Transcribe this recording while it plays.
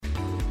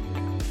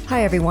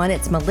Hi everyone,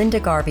 it's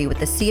Melinda Garvey with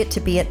the See It to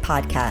Be It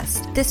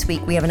podcast. This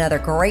week we have another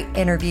great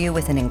interview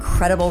with an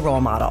incredible role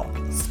model.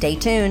 Stay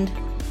tuned.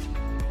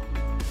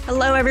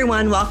 Hello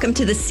everyone, welcome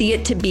to the See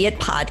It to Be It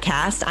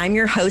podcast. I'm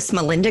your host,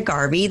 Melinda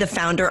Garvey, the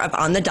founder of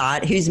On the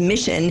Dot, whose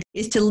mission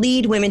is to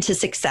lead women to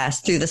success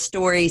through the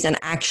stories and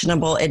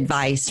actionable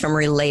advice from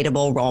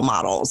relatable role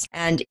models.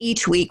 And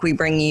each week we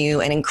bring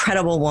you an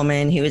incredible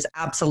woman who is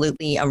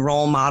absolutely a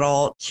role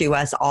model to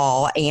us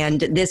all.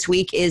 And this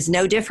week is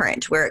no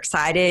different. We're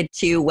excited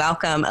to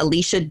welcome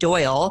Alicia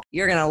Doyle.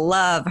 You're going to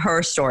love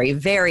her story.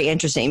 Very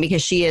interesting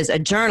because she is a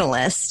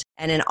journalist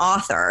and an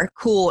author,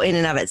 cool in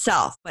and of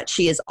itself, but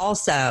she is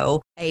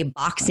also a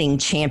boxing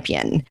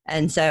champion.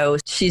 And so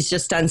she's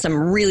just done some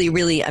really,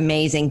 really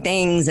amazing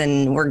things.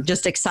 And we're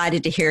just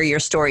excited to hear your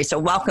story. So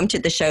welcome to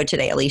the show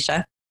today,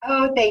 Alicia.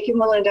 Oh, thank you,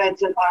 Melinda.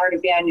 It's an honor to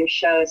be on your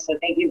show. So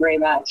thank you very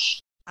much.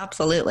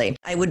 Absolutely.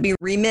 I would be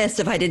remiss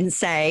if I didn't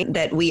say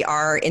that we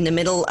are in the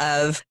middle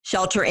of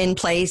shelter in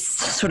place,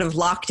 sort of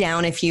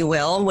lockdown, if you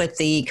will, with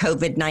the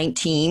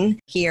COVID-19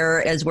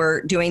 here as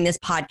we're doing this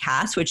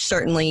podcast, which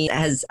certainly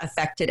has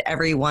affected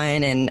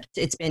everyone. And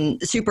it's been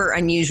super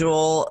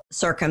unusual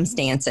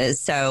circumstances.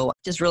 So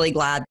just really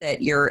glad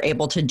that you're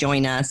able to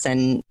join us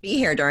and be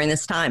here during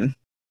this time.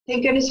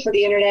 Thank goodness for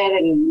the internet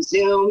and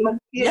Zoom,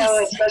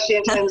 know, especially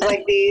in times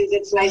like these.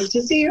 It's nice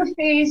to see your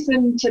face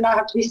and to not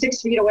have to be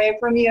 6 feet away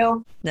from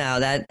you. No,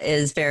 that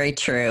is very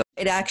true.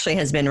 It actually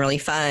has been really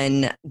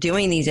fun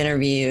doing these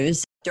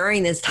interviews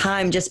during this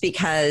time, just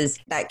because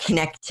that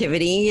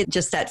connectivity,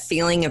 just that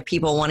feeling of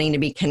people wanting to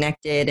be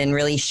connected and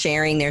really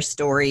sharing their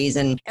stories.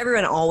 And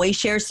everyone always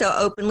shares so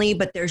openly,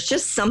 but there's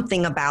just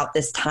something about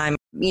this time.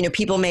 You know,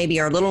 people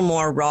maybe are a little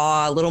more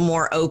raw, a little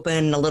more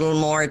open, a little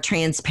more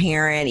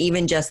transparent,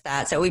 even just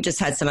that. So we've just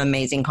had some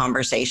amazing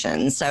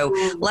conversations. So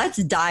let's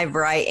dive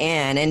right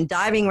in. And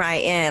diving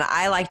right in,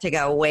 I like to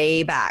go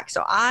way back.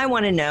 So I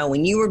want to know,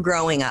 when you were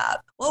growing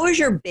up, what was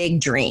your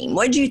big dream?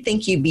 What did you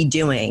think you'd be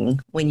doing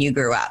when you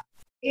grew up?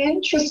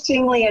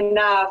 Interestingly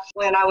enough,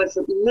 when I was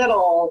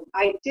little,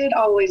 I did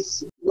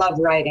always love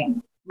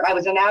writing. I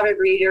was an avid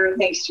reader,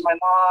 thanks to my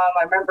mom.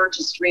 I remember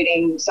just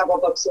reading several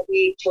books a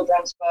week,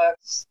 children's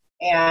books.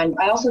 And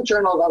I also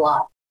journaled a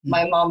lot.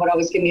 My mom would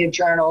always give me a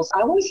journal.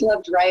 I always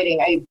loved writing.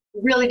 I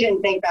really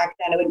didn't think back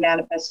then it would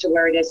manifest to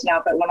where it is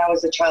now. But when I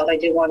was a child, I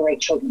did want to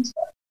write children's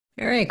books.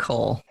 Very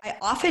cool. I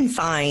often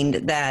find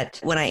that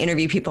when I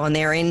interview people and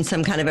they're in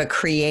some kind of a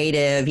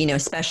creative,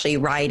 especially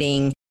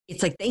writing,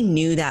 it's like they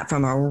knew that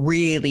from a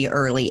really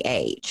early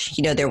age.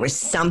 There was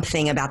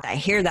something about that. I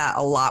hear that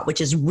a lot,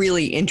 which is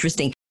really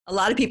interesting. A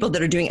lot of people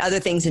that are doing other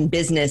things in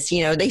business,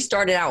 they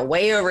started out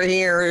way over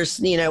here,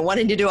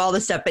 wanting to do all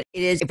this stuff. But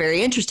it is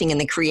very interesting in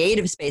the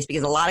creative space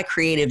because a lot of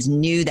creatives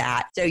knew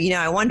that. So,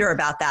 I wonder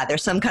about that.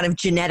 There's some kind of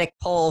genetic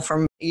pull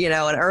from,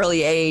 an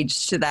early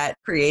age to that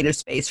creative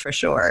space for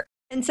sure.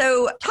 And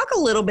so talk a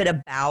little bit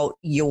about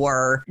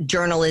your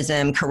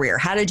journalism career.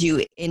 How did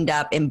you end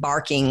up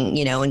embarking,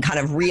 and kind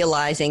of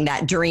realizing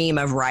that dream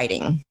of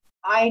writing?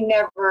 I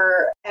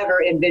never,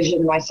 ever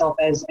envisioned myself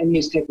as a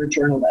newspaper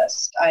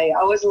journalist. I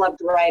always loved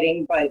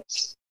writing, but,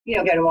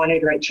 again, I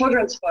wanted to write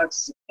children's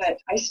books. But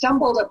I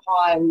stumbled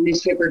upon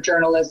newspaper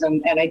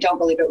journalism, and I don't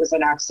believe it was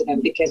an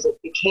accident because it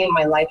became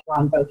my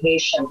lifelong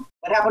vocation.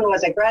 What happened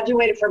was I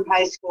graduated from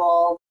high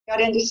school, got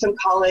into some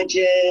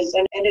colleges,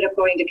 and ended up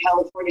going to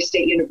California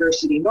State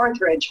University,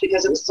 Northridge,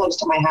 because it was close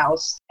to my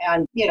house.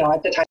 And,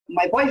 at the time,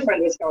 my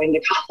boyfriend was going to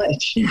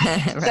college.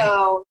 Right.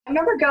 So I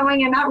remember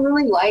going and not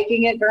really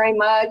liking it very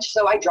much.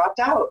 So I dropped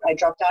out. I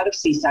dropped out of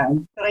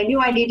CSUN. But I knew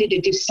I needed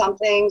to do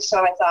something. So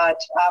I thought,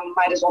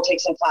 might as well take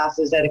some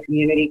classes at a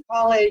community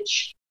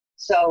college.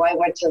 So I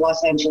went to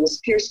Los Angeles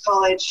Pierce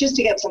College just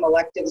to get some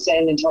electives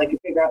in until I could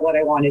figure out what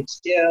I wanted to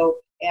do.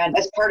 And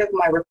as part of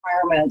my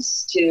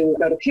requirements to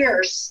go to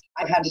Pierce,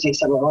 I had to take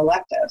several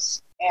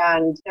electives.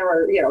 And there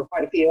were,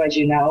 quite a few, as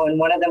you know, and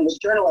one of them was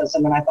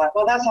journalism. And I thought,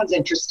 well, that sounds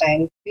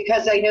interesting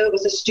because I knew it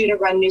was a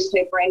student-run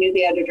newspaper. I knew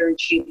the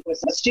editor-in-chief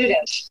was a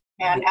student.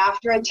 And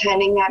after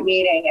attending that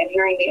meeting and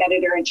hearing the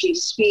editor-in-chief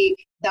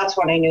speak, that's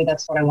when I knew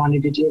that's what I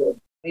wanted to do.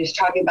 He was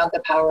talking about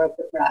the power of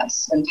the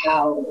press and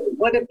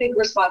what a big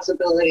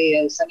responsibility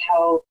is and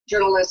how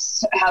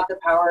journalists have the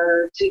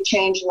power to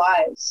change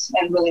lives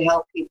and really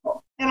help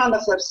people. And on the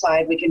flip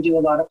side, we can do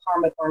a lot of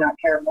harm if we're not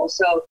careful.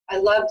 So I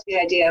loved the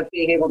idea of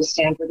being able to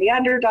stand for the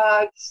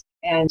underdogs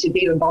and to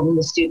be involved in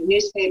the student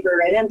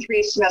newspaper. And then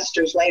 3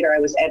 semesters later, I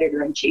was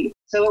editor-in-chief.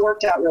 So it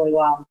worked out really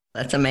well.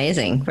 That's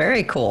amazing.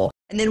 Very cool.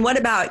 And then what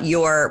about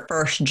your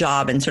first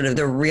job in sort of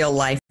the real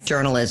life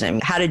journalism?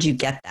 How did you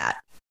get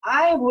that?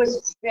 I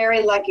was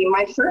very lucky.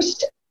 My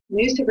first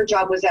newspaper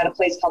job was at a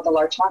place called the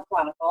Larchmont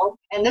Chronicle.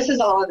 And this is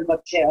all in the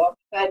book too.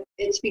 But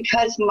it's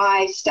because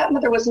my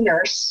stepmother was a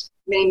nurse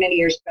many, many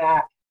years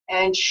back.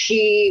 And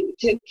she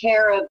took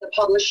care of the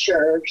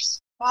publisher's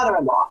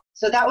father-in-law.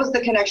 So that was the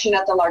connection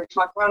at the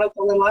Larchmont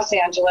Chronicle in Los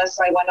Angeles.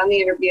 I went on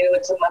the interview.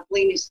 It's a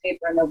monthly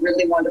newspaper in a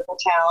really wonderful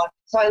town.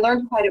 So I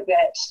learned quite a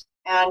bit.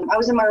 And I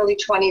was in my early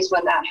 20s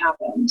when that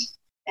happened.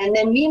 And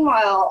then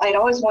meanwhile, I'd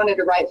always wanted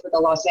to write for the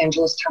Los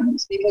Angeles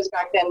Times because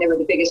back then they were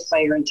the biggest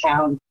player in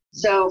town.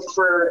 So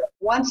for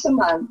once a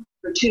month,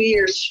 for 2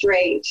 years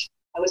straight,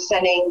 I was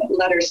sending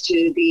letters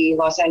to the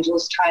Los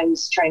Angeles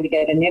Times trying to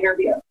get an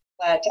interview.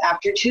 But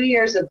after 2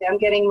 years of them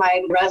getting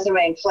my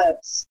resume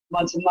clips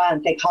once a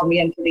month, they called me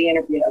in for the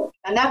interview.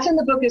 And that's in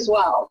the book as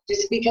well,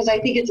 just because I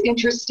think it's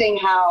interesting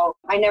how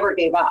I never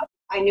gave up.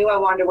 I knew I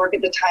wanted to work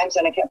at the Times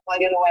and I kept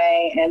plugging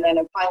away. And then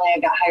finally I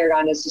got hired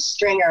on as a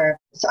stringer.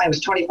 So I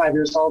was 25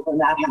 years old when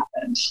that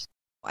happened.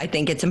 I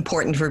think it's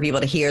important for people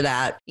to hear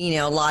that. You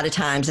know, a lot of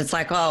times it's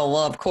like, oh,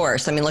 well, of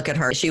course. I mean, look at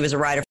her. She was a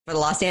writer for the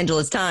Los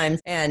Angeles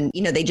Times. And,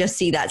 you know, they just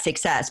see that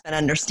success, but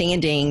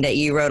understanding that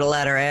you wrote a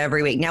letter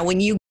every week. Now, when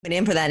you went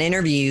in for that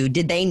interview,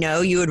 did they know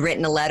you had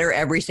written a letter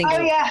every single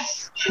week? Oh,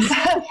 yes.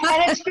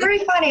 And it's very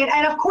funny.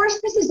 And of course,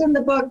 this is in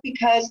the book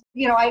because,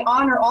 you know, I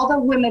honor all the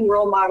women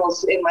role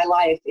models in my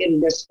life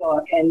in this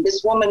book. And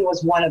this woman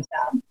was one of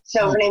them.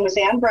 So her name was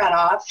Anne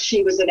Brenoff.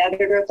 She was an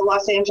editor at the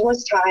Los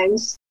Angeles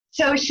Times.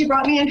 So she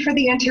brought me in for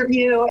the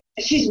interview.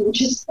 She's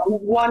just a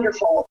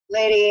wonderful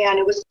lady. And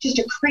it was just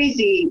a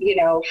crazy, you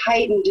know,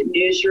 heightened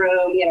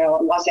newsroom, you know,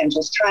 Los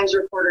Angeles Times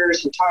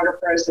reporters,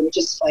 photographers. And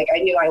just like, I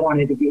knew I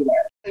wanted to be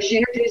there. So she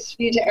introduced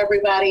me to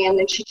everybody. And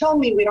then she told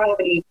me, we don't have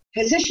any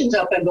positions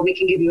open, but we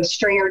can give you a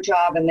stringer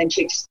job. And then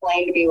she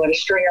explained to me what a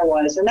stringer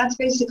was. And that's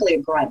basically a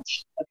grunt.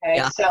 Okay.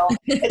 Yeah. So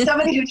it's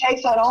somebody who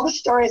takes on all the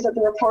stories that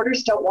the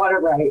reporters don't want to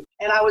write.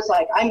 And I was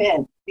like, I'm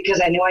in,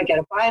 because I knew I'd get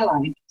a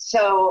byline.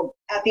 So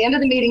at the end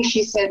of the meeting,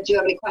 she said, do you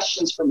have any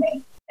questions for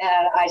me?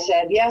 And I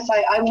said, yes,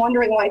 I'm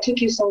wondering why it took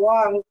you so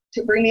long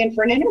to bring me in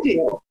for an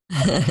interview.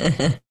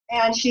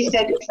 And she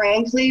said,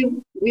 frankly,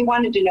 we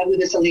wanted to know who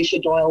this Alicia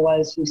Doyle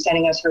was who's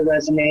sending us her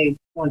resume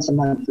once a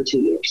month for 2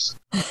 years.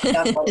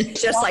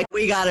 Just like,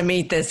 we got to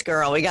meet this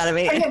girl. We got to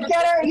meet her.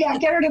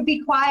 Get her to be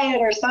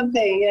quiet or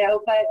something, you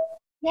know, but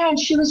yeah, and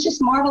she was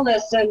just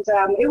marvelous. And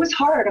it was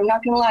hard. I'm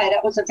not going to lie.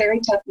 That was a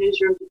very tough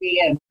newsroom to be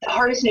in. The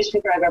hardest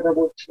newspaper I've ever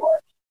worked for.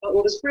 But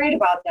what was great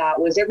about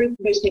that was every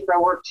newspaper I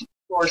worked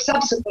for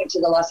subsequent to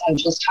the Los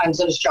Angeles Times,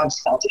 those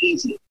jobs felt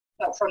easy.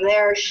 But from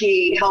there,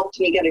 she helped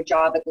me get a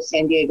job at the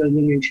San Diego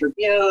Union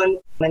Tribune.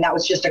 And that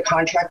was just a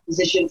contract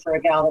position for a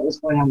gal that was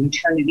going on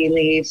maternity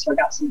leave. So I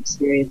got some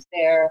experience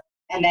there.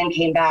 And then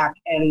came back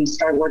and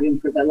started working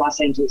for the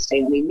Los Angeles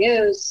Daily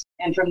News.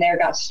 And from there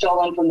got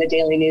stolen from the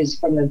Daily News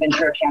from the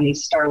Ventura County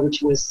Star,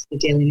 which was the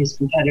Daily News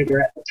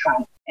competitor at the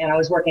time. And I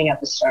was working at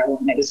the Star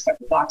when I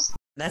discovered boxing.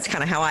 That's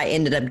kind of how I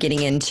ended up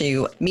getting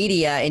into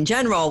media in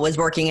general, was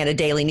working at a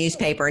daily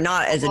newspaper,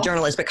 not as a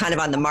journalist, but kind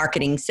of on the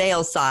marketing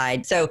sales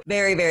side. So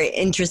very, very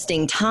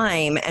interesting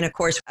time. And of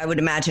course, I would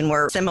imagine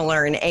we're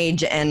similar in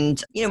age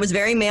and, you know, it was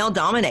very male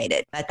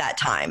dominated at that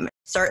time.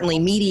 Certainly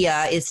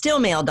media is still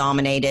male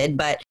dominated,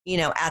 but, you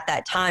know, at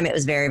that time it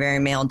was very, very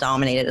male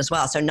dominated as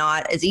well. So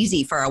not as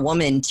easy for a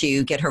woman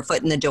to get her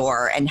foot in the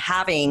door, and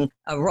having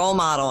a role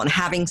model and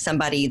having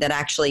somebody that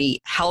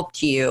actually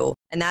helped you.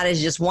 And that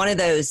is just one of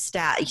those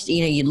stats,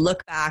 you know, you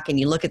look back and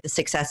you look at the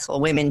successful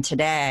women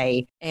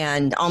today,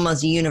 and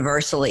almost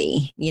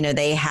universally, you know,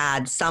 they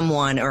had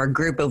someone or a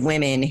group of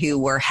women who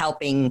were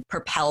helping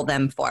propel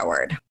them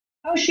forward.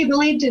 Oh, she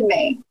believed in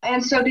me.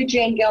 And so did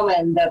Jane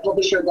Gilman, the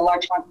publisher of the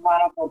Larchmont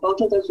Chronicle. Both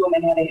of those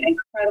women had an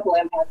incredible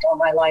impact on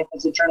my life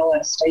as a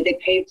journalist. They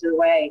paved the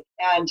way.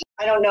 And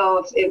I don't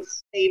know if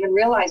they even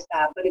realized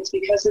that, but it's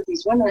because of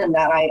these women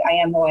that I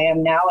am who I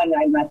am now, and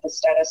I'm at the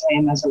status I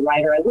am as a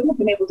writer. I wouldn't have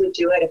been able to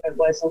do it if it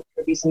wasn't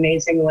for these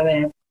amazing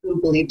women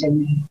who believed in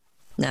me.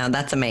 No,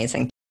 that's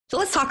amazing. So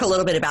let's talk a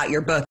little bit about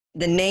your book.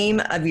 The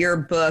name of your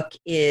book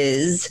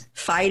is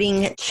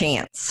Fighting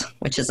Chance,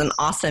 which is an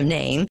awesome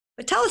name.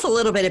 But tell us a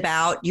little bit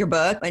about your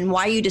book and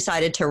why you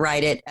decided to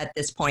write it at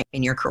this point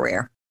in your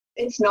career.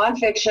 It's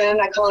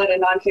nonfiction. I call it a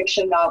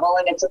nonfiction novel,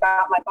 and it's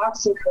about my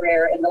boxing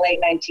career in the late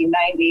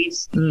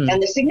 1990s.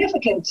 And the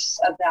significance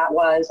of that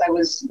was I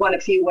was one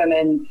of few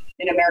women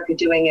in America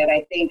doing it.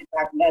 I think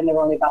back then there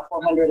were only about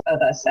 400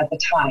 of us at the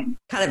time.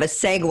 Kind of a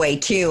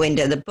segue too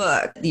into the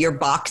book, your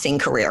boxing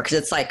career, because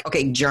it's like,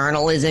 okay,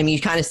 journalism,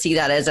 you kind of see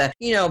that as a,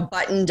 you know,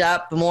 buttoned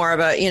up, more of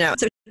a, you know,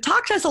 so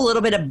talk to us a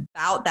little bit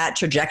about that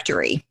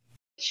trajectory.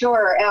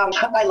 Sure.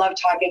 I love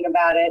talking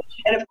about it.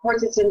 And of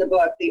course, it's in the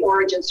book, the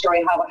origin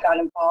story, how I got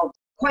involved.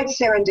 Quite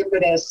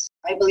serendipitous.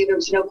 I believe there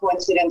was no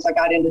coincidence I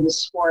got into the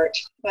sport.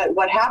 But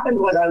what happened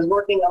was I was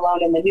working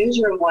alone in the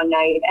newsroom one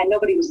night and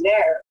nobody was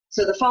there.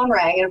 So the phone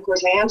rang, and of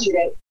course I answered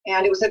it.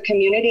 And it was a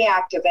community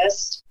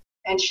activist.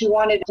 And she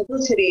wanted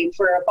publicity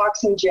for a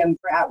boxing gym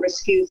for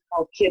at-risk youth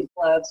called Kid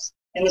Gloves.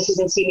 And this is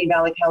in Simi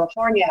Valley,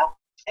 California.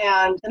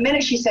 And the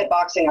minute she said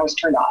boxing, I was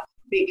turned off.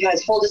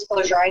 Because full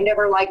disclosure, I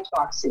never liked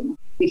boxing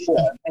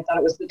before. I thought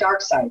it was the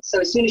dark side. So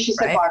as soon as she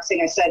said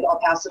boxing, I said,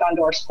 I'll pass it on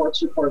to our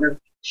sports reporter.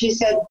 She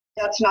said,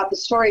 that's not the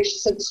story. She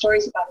said, the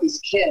story's about these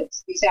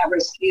kids, these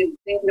at-risk youth.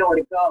 They have nowhere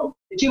to go.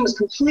 The gym was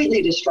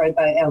completely destroyed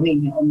by El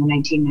Nino in the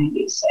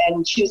 1990s.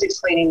 And she was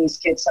explaining these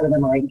kids, some of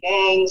them are in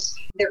gangs.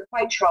 They're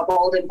quite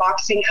troubled, and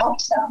boxing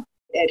helps them.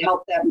 It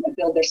helped them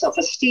build their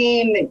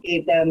self-esteem. It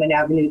gave them an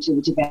avenue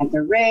to vent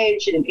their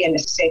rage and in a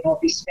safe,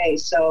 healthy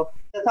space. So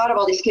The thought of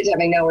all these kids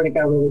having nowhere to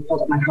go really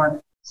pulled at my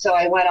heart. So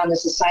I went on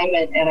this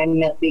assignment and I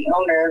met the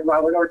owner,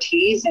 Robert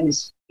Ortiz, and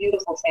his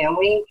beautiful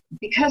family.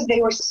 Because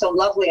they were so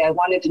lovely, I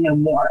wanted to know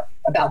more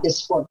about this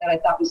sport that I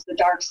thought was the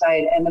dark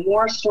side. And the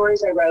more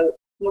stories I wrote,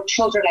 the more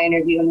children I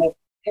interviewed, and the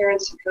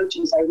parents and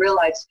coaches, I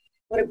realized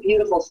what a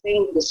beautiful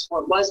thing this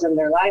sport was in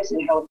their lives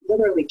and how it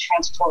literally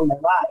transformed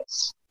their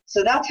lives.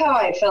 So that's how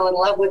I fell in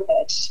love with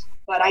it.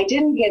 But I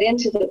didn't get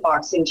into the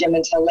boxing gym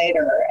until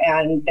later.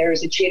 And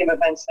there's a chain of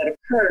events that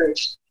occurred.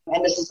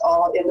 And this is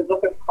all in the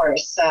book, of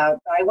course. I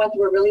went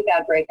through a really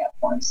bad breakup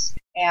once.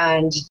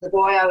 And the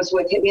boy I was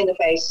with hit me in the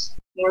face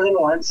more than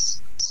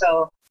once.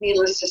 So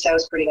needless to say, I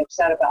was pretty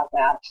upset about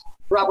that.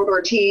 Robert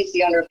Ortiz,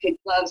 the owner of Kid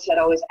Gloves, had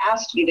always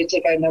asked me to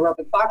take an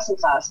aerobic boxing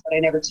class, but I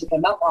never took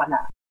him up on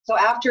that. So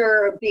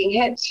after being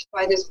hit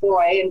by this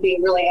boy and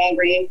being really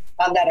angry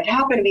that it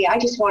happened to me, I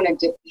just wanted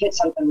to hit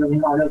something really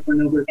hard over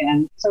and over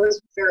again. So I was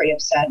very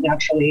upset,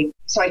 naturally.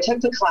 So I took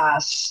the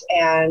class,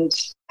 and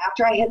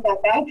after I hit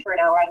that bag for an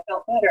hour, I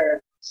felt better.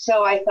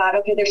 So I thought,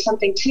 okay, there's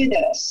something to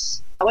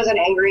this. I wasn't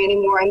angry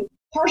anymore, and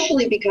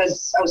partially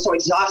because I was so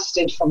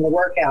exhausted from the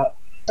workout.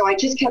 So I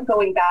just kept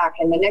going back.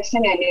 And the next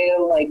thing I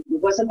knew, like,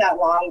 it wasn't that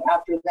long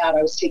after that,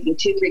 I was taking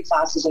 2-3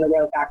 classes in a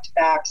row, back to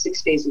back,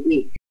 6 days a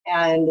week.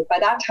 And by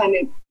that time,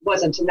 it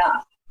wasn't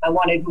enough. I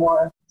wanted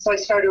more. So I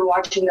started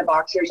watching the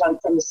boxers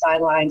from the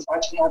sidelines,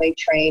 watching how they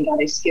trained, how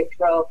they skipped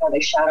rope, how they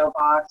shadow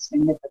boxed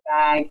and hit the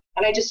bag.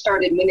 And I just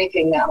started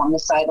mimicking them on the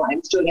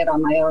sidelines, doing it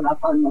on my own, up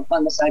on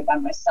the side by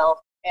myself.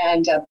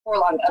 And before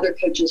long, other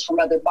coaches from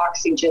other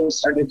boxing gyms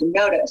started to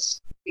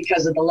notice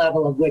because of the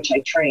level of which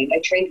I trained.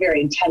 I trained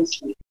very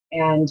intensely.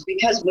 And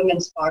because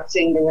women's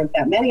boxing, there weren't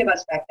that many of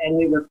us back then,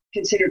 we were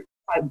considered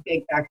quite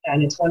big back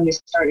then. It's when we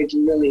started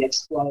to really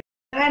explode.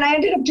 And I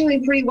ended up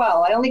doing pretty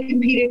well. I only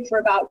competed for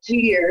about 2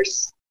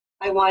 years.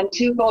 I won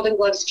 2 Golden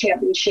Gloves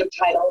championship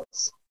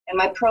titles. And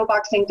my pro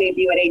boxing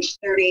debut at age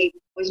 30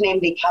 was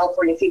named the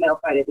California Female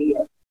Fight of the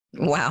Year.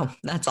 Wow,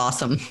 that's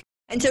awesome.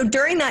 And so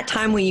during that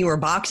time when you were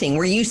boxing,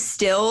 were you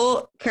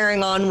still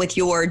carrying on with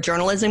your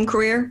journalism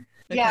career?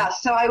 Okay. Yeah,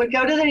 so I would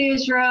go to the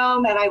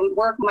newsroom and I would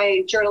work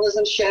my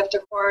journalism shift,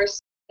 of course.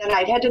 Then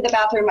I'd head to the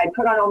bathroom, I'd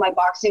put on all my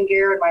boxing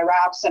gear and my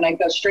wraps, and I'd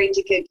go straight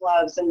to Kid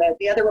Gloves. And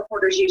the other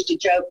reporters used to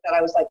joke that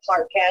I was like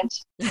Clark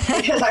Kent.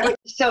 Because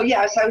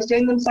I was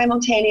doing them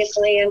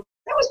simultaneously. And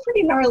that was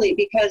pretty gnarly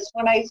because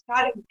when I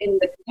got in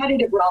the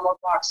competitive realm of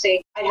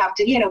boxing, I'd have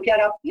to, get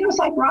up, it's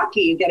like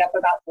Rocky. You get up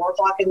about 4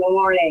 o'clock in the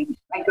morning.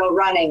 I'd go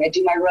running, I'd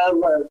do my road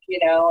work,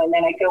 and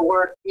then I'd go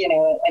work,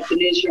 at the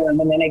newsroom.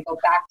 And then I'd go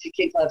back to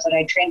Kid Gloves and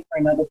I'd train for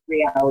another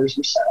 3 hours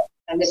or so.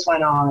 And this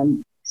went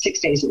on 6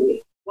 days a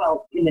week.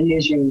 Well, in the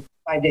newsroom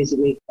 5 days a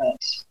week, but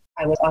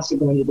I was also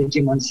going to the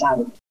gym on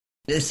Saturday.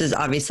 This is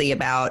obviously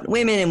about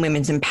women and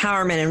women's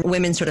empowerment and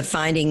women sort of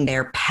finding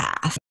their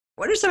path.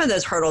 What are some of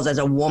those hurdles as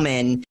a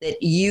woman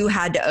that you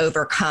had to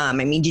overcome?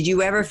 I mean, did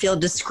you ever feel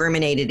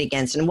discriminated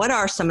against? And what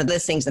are some of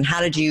those things and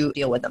how did you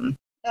deal with them?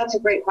 That's a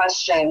great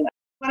question.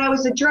 When I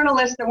was a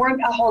journalist, there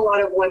weren't a whole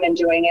lot of women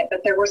doing it,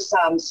 but there were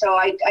some. So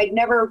I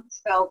never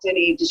felt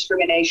any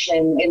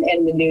discrimination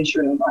in the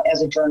newsroom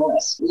as a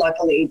journalist,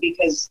 luckily,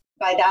 because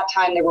by that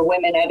time there were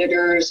women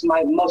editors.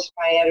 Most of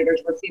my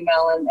editors were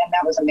female, and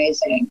that was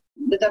amazing.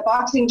 The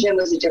boxing gym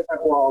was a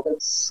different world.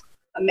 It's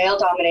a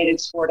male-dominated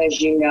sport, as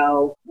you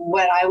know.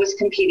 When I was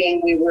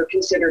competing, we were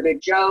considered a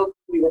joke.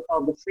 We were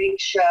called the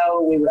freak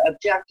show. We were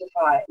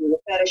objectified. We were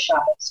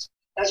fetishized.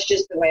 That's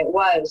just the way it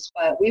was.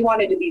 But we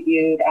wanted to be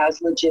viewed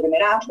as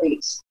legitimate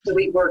athletes. So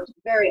we worked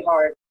very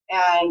hard.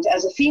 And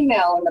as a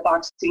female in the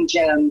boxing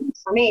gym,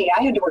 for me,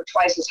 I had to work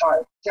twice as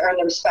hard to earn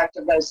the respect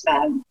of those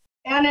men.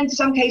 And in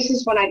some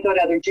cases, when I'd go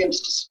to other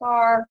gyms to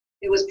spar,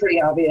 it was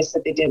pretty obvious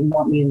that they didn't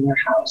want me in their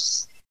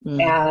house.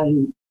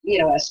 And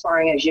as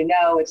sparring, as you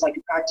know, it's like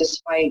a practice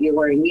fight. You're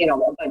wearing,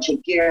 a bunch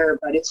of gear,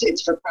 but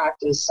it's for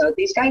practice. So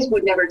these guys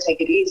would never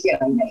take it easy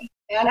on me.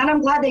 And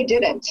I'm glad they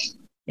didn't,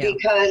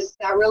 because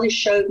that really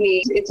showed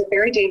me it's a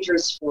very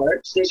dangerous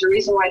sport. There's a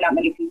reason why not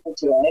many people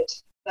do it.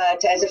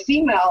 But as a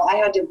female, I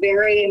had to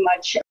very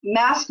much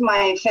mask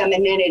my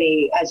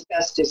femininity as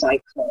best as I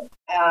could.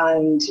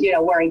 And,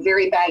 wearing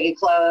very baggy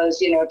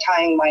clothes,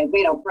 tying my,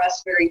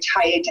 breasts very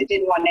tight. I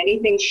didn't want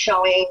anything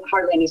showing,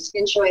 hardly any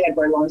skin showing. I'd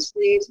wear long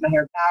sleeves, my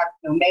hair back,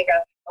 no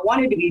makeup. I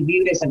wanted to be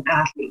viewed as an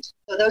athlete.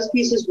 So those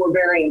pieces were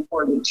very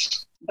important.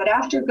 But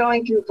after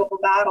going through a couple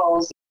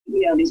battles,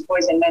 these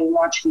boys and men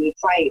watching me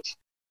fight,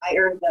 I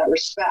earned that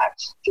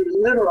respect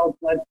through literal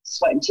blood,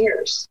 sweat, and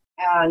tears.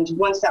 And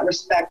once that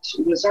respect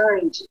was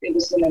earned, it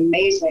was an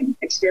amazing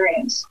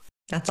experience.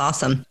 That's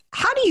awesome.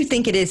 How do you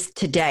think it is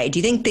today? Do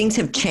you think things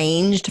have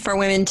changed for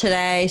women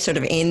today, sort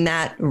of in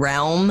that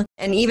realm?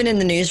 And even in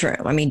the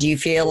newsroom? I mean, do you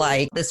feel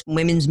like this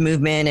women's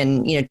movement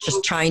and,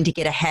 just trying to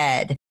get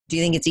ahead, do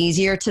you think it's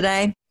easier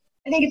today?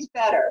 I think it's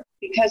better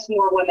because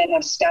more women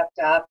have stepped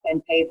up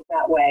and paved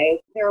that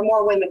way. There are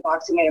more women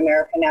boxing in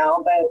America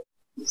now,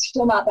 but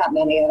still not that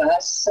many of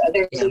us.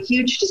 There's a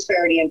huge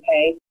disparity in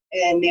pay.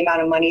 in the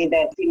amount of money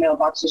that female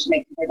boxers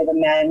make compared to the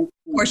men.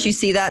 Of course, you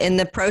see that in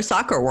the pro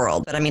soccer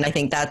world, but I mean, I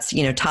think that's,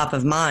 top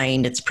of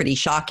mind. It's pretty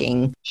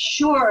shocking.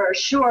 Sure.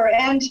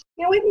 And,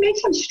 we've made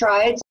some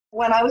strides.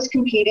 When I was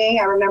competing,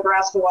 I remember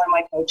asking one of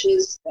my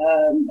coaches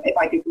if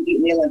I could compete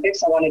in the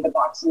Olympics. I wanted to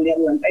box in the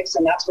Olympics.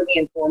 And that's when he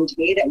informed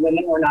me that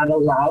women were not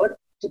allowed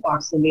to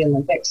box in the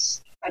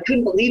Olympics. I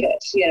couldn't believe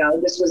it.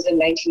 This was in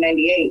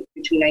 1998,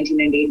 between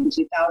 1998 and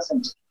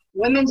 2000.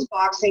 Women's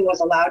boxing was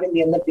allowed in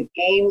the Olympic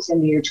Games in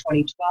the year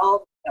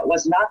 2012. That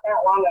was not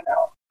that long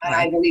ago. And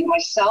I believe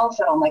myself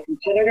and all my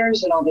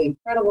competitors and all the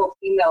incredible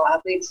female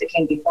athletes that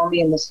came before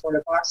me in the sport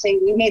of boxing,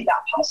 we made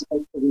that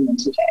possible for women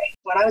today.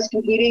 When I was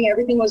competing,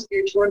 everything was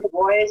geared toward the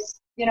boys.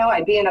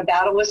 I'd be in a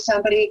battle with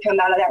somebody, come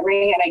out of that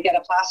ring, and I'd get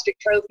a plastic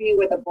trophy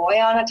with a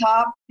boy on the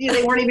top.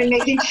 They weren't even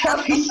making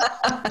trophies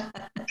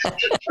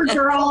for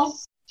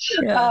girls.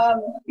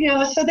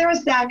 Yeah. So there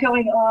was that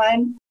going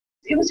on.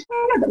 It was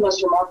one of the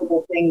most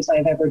remarkable things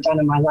I've ever done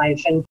in my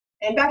life. And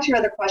back to your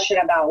other question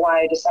about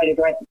why I decided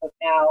to write the book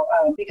now,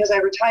 because I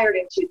retired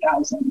in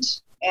 2000.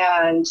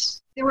 And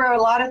there were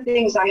a lot of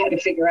things I had to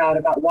figure out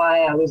about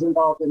why I was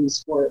involved in the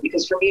sport,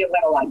 because for me, it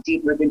went a lot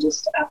deeper than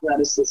just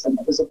athleticism.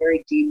 It was a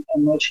very deep,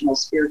 emotional,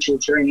 spiritual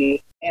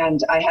journey.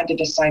 And I had to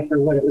decipher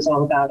what it was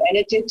all about. And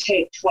it did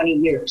take 20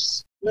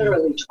 years,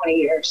 literally 20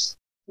 years.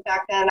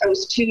 Back then, I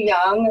was too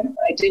young.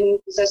 I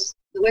didn't possess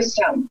the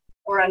wisdom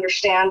or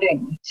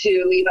understanding to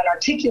even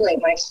articulate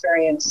my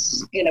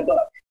experience in a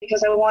book,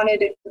 because I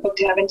wanted the book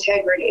to have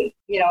integrity,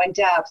 and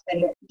depth,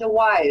 and the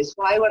whys.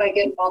 Why would I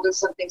get involved in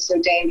something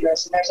so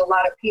dangerous? And there's a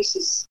lot of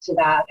pieces to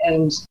that.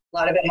 And a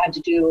lot of it had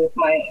to do with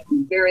my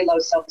very low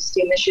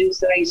self-esteem issues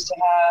that I used to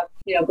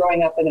have,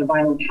 growing up in a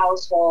violent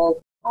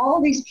household.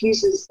 All these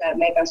pieces that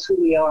make us who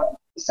we are,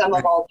 the sum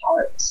of all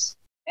parts.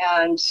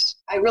 And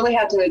I really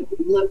had to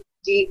look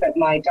deep at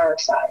my dark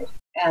side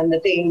and the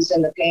things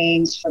and the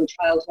pains from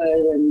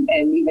childhood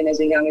and even as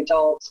a young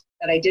adult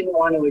that I didn't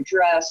want to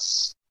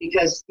address,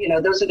 because,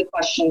 those are the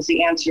questions,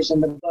 the answers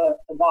in the book,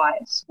 the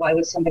whys. Why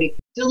would somebody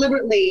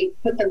deliberately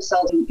put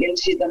themselves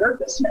into the hurt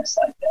business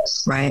like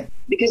this? Right.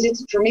 Because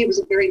for me, it was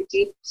a very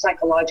deep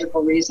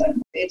psychological reason.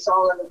 It's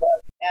all in the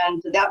book.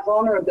 And that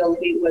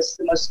vulnerability was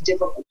the most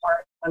difficult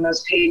part on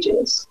those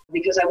pages,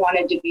 because I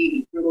wanted to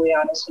be brutally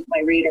honest with my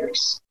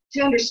readers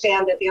to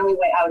understand that the only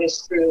way out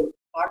is through.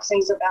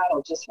 Boxing's a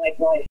battle, just like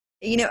life.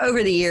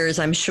 Over the years,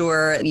 I'm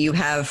sure you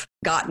have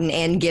gotten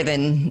and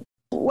given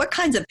what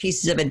kinds of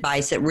pieces of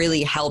advice that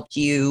really helped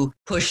you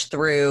push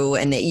through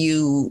and that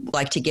you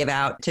like to give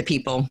out to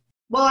people?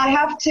 Well, I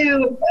have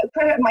to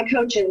credit my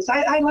coaches.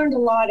 I learned a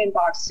lot in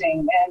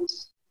boxing, and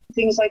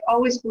things like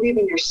always believe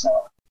in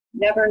yourself.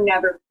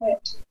 Never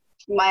quit.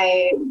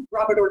 My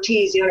Robert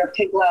Ortiz, the owner of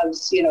Pig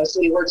Gloves,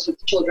 so he works with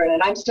the children,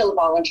 and I'm still a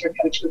volunteer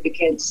coach with the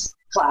kids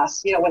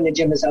class, when the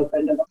gym is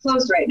open and it's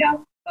closed right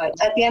now. But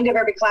at the end of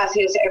every class,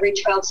 he has every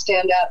child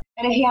stand up,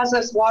 and he has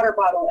this water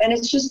bottle, and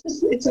it's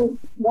a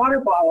water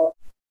bottle,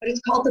 but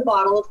it's called the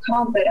bottle of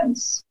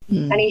confidence.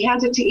 And he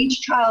hands it to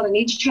each child, and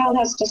each child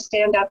has to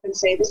stand up and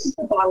say, this is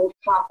the bottle of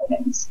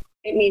confidence.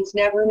 It means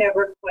never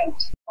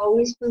quit.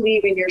 Always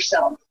believe in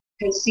yourself.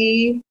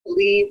 Conceive,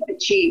 believe,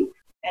 achieve.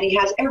 And he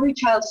has every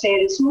child say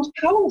it. It's the most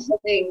powerful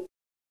thing.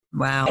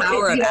 Wow.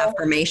 Power of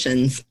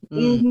affirmations.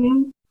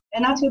 Mm-hmm.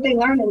 And that's what they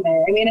learn in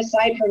there.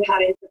 Aside from how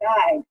to hit the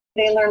bag,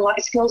 they learn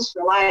life skills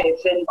for life.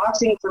 And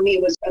boxing for me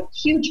was a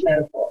huge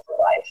metaphor for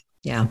life.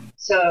 Yeah.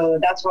 So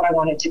that's what I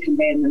wanted to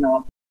convey in the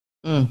novel.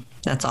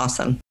 That's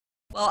awesome.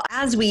 Well,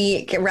 as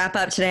we wrap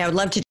up today, I would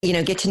love to,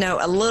 get to know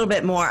a little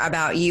bit more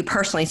about you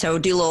personally. So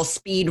do a little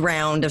speed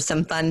round of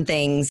some fun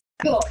things.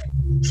 Cool.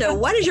 So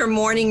what does your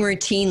morning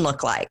routine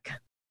look like?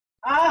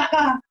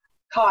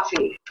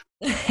 Coffee.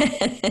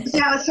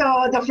 Yeah,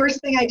 so the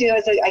first thing I do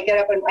is I get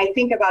up and I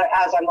think about it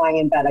as I'm lying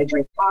in bed. I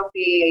drink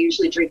coffee. I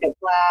usually drink it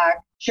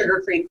black,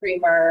 sugar-free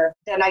creamer.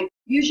 Then I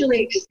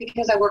usually,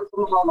 because I work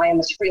from home, I am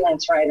a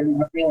freelance writer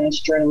and a freelance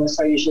journalist.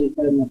 So I usually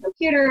put in my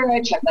computer, I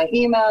check my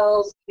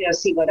emails,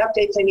 see what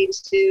updates I need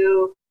to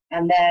do.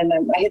 And then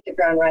I hit the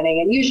ground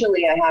running. And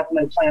usually I have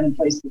my plan in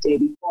place the day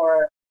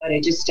before, but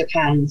it just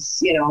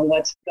depends, on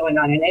what's going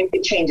on. And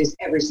it changes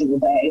every single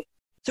day.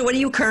 So what are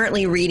you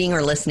currently reading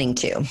or listening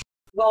to?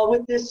 Well,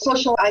 with this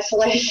social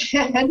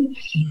isolation,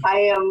 I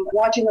am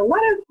watching a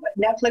lot of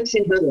Netflix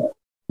and Hulu.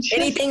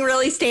 Anything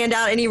really stand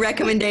out? Any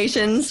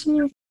recommendations?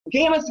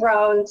 Game of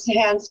Thrones,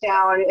 hands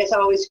down, is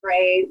always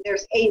great.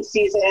 There's 8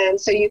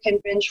 seasons, so you can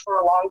binge for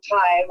a long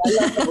time.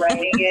 I love the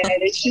writing in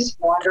it. It's just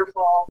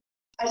wonderful.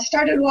 I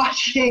started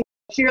watching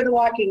Fear the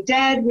Walking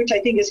Dead, which I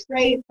think is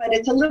great, but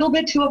it's a little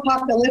bit too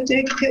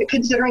apocalyptic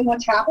considering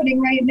what's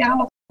happening right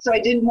now. So I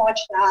didn't watch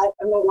that.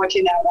 I'm not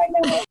watching that right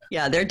now.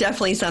 Yeah, there are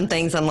definitely some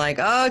things I'm like,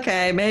 oh,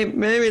 okay,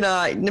 maybe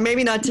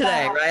not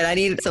today, right? I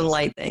need some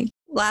light thing.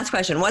 Last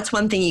question. What's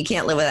one thing you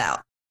can't live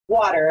without?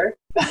 Water.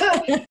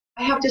 I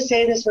have to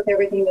say this with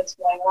everything that's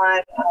going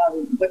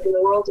on within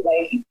the world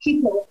today.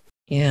 People.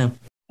 Yeah.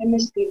 I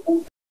miss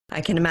people.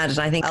 I can imagine.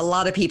 I think a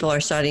lot of people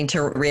are starting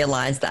to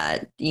realize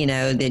that,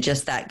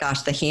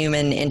 the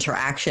human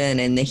interaction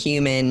and the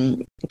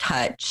human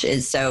touch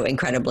is so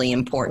incredibly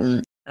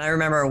important. And I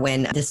remember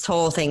when this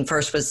whole thing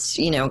first was,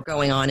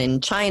 going on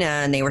in China,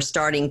 and they were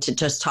starting to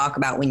just talk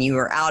about when you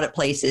were out at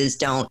places,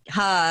 don't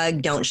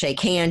hug, don't shake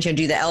hands,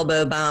 do the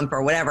elbow bump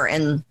or whatever.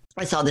 And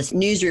I saw this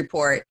news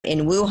report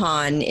in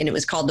Wuhan, and it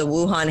was called the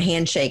Wuhan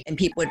handshake, and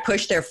people would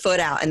push their foot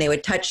out and they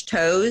would touch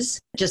toes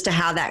just to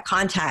have that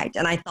contact.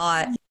 And I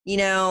thought,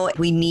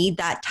 we need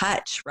that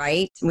touch,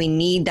 right? We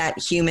need that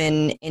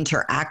human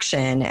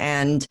interaction.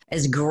 And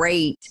as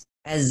great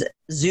as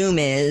Zoom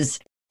is,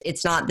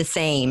 it's not the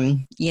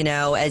same,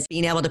 as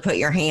being able to put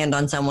your hand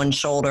on someone's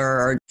shoulder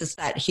or just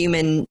that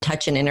human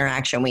touch and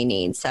interaction we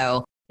need. So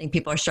I think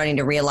people are starting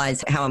to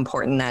realize how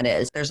important that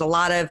is. There's a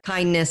lot of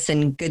kindness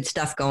and good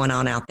stuff going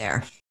on out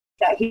there.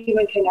 That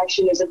human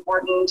connection is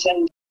important.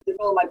 And the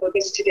goal of my book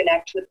is to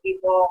connect with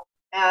people.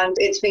 And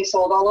it's being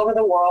sold all over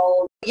the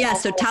world. Yeah.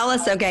 So tell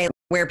us,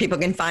 where people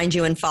can find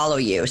you and follow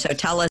you. So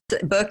tell us,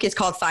 the book is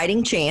called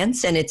Fighting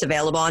Chance, and it's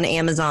available on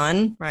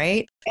Amazon,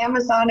 right?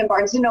 Amazon and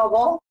Barnes &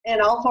 Noble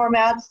in all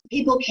formats.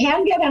 People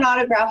can get an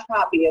autographed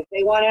copy. If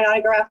they want an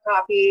autographed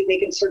copy, they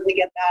can certainly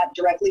get that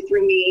directly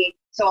through me.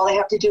 So all they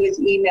have to do is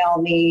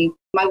email me.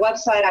 My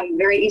website, I'm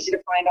very easy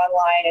to find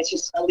online. It's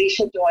just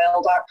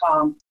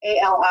AliciaDoyle.com,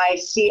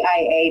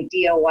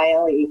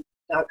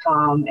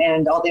 AliciaDoyle.com,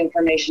 and all the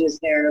information is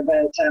there.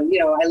 But,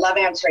 I love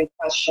answering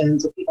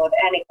questions. If people have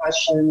any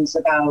questions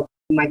about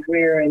my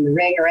career in the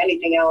ring or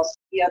anything else,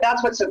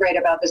 that's what's so great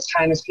about this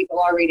time is people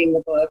are reading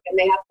the book and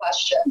they have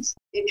questions.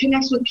 It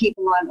connects with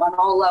people on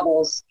all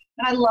levels.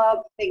 And I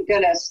love, thank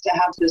goodness, to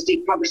have those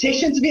deep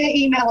conversations via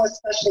email,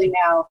 especially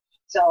now.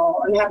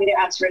 So I'm happy to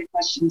answer any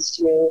questions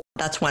too.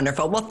 That's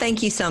wonderful. Well,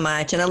 thank you so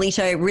much. And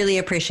Alicia, I really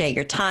appreciate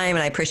your time,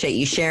 and I appreciate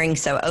you sharing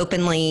so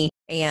openly.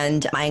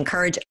 And I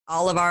encourage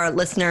all of our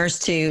listeners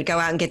to go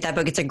out and get that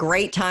book. It's a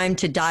great time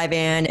to dive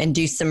in and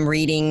do some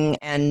reading.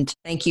 And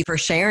thank you for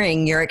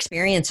sharing your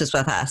experiences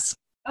with us.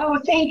 Oh,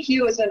 thank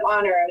you. It's an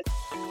honor.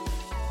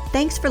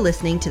 Thanks for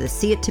listening to the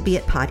See It to Be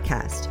It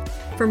podcast.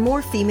 For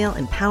more female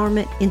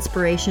empowerment,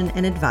 inspiration,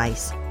 and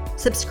advice,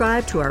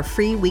 subscribe to our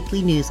free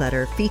weekly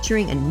newsletter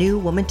featuring a new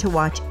woman to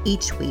watch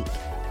each week.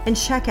 And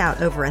check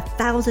out over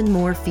 1,000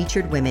 more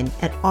featured women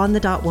at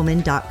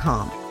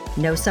onthedotwoman.com.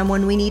 Know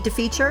someone we need to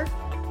feature?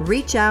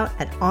 Reach out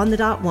at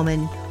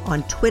onthedotwoman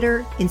on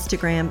Twitter,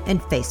 Instagram, and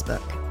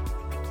Facebook.